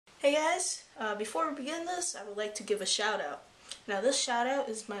Hey guys, before we begin this, I would like to give a shout out. Now this shout out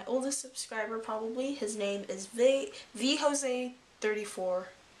is my oldest subscriber probably. His name is VJose34.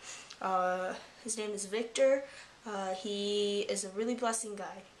 His name is Victor. He is a really blessing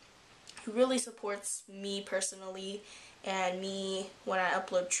guy. He really supports me personally and me when I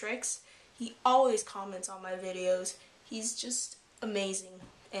upload tricks. He always comments on my videos. He's just amazing,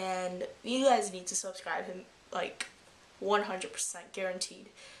 and you guys need to subscribe him, like 100% guaranteed,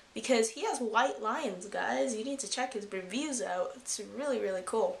 because he has white lions, guys. You need to check his reviews out. It's really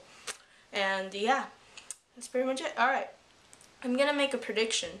cool. And yeah, that's pretty much it. Alright, I'm gonna make a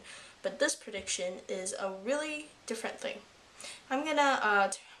prediction, but this prediction is a really different thing. I'm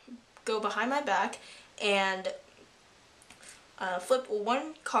gonna go behind my back and flip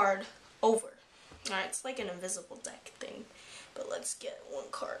one card over. Alright, it's like an invisible deck thing, but let's get one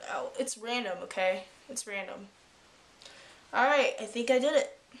card out. It's random, okay? It's random. Alright, I think I did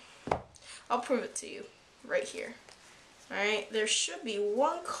it. I'll prove it to you right here. Alright, there should be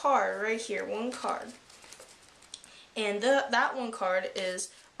one card right here, one card. And that one card is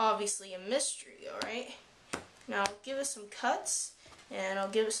obviously a mystery, alright? Now I'll give it some cuts, and I'll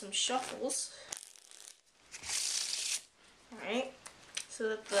give it some shuffles. Alright, so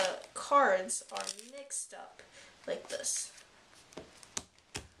that the cards are mixed up like this.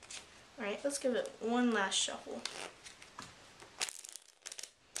 Alright, let's give it one last shuffle.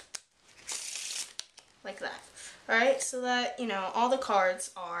 Like that. Alright, so that, you know, all the cards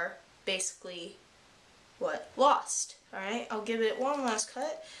are basically, lost. Alright, I'll give it one last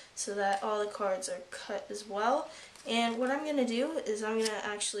cut so that all the cards are cut as well. And what I'm going to do is I'm going to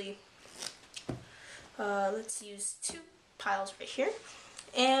actually, let's use two piles right here.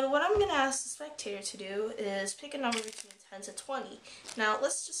 And what I'm going to ask the spectator to do is pick a number between 10 to 20. Now,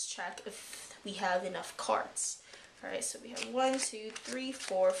 let's just check if we have enough cards. Alright, so we have 1, 2, 3,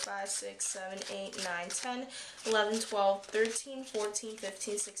 4, 5, 6, 7, 8, 9, 10, 11, 12, 13, 14,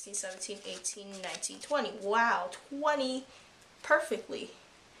 15, 16, 17, 18, 19, 20. Wow, 20 perfectly.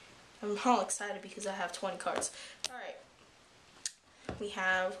 I'm all excited because I have 20 cards. Alright, we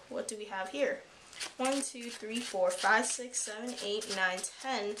have, what do we have here? 1, 2, 3, 4, 5, 6, 7, 8, 9,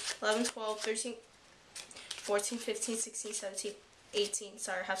 10, 11, 12, 13, 14, 15, 16, 17, 18,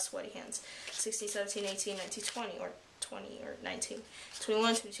 sorry, I have sweaty hands, 16, 17, 18, 19, 20, or 20, or 19,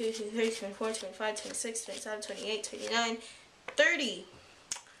 21, 22, 23, 24, 25, 26, 27, 28, 29, 30.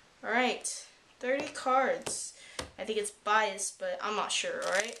 Alright, 30 cards. I think it's biased, but I'm not sure,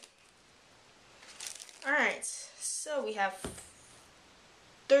 alright? Alright, so we have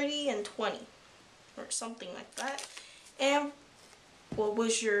 30 and 20, or something like that. And what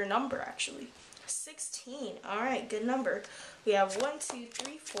was your number, actually? 16. Alright, good number. We have 1, 2,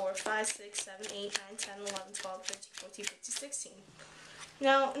 3, 4, 5, 6, 7, 8, 9, 10, 11, 12, 13, 14, 15, 16.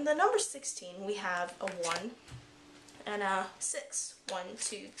 Now, in the number 16, we have a 1 and a 6. 1,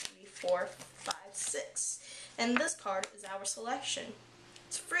 2, 3, 4, 5, 6. And this card is our selection.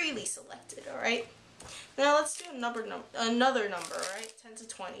 It's freely selected, alright? Now, let's do another number, alright? 10 to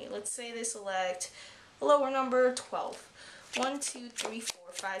 20. Let's say they select a lower number, 12. 1, 2, 3,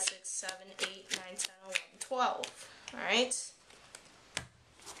 4, 5, 6, 7, 8, 9, 10, 11, 12. Alright?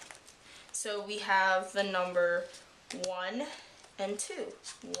 So we have the number 1 and 2.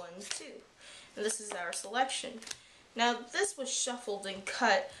 1, 2. And this is our selection. Now, this was shuffled and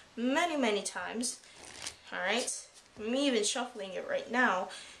cut many times. Alright? I'm even shuffling it right now.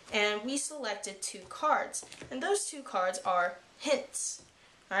 And we selected 2 cards. And those 2 cards are hints.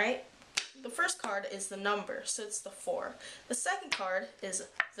 Alright? The first card is the number, so it's the 4. The second card is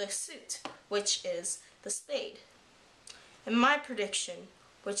the suit, which is the spade. And my prediction,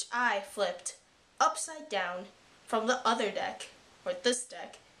 which I flipped upside down from the other deck, or this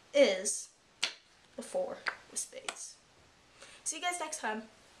deck, is the 4 of spades. See you guys next time.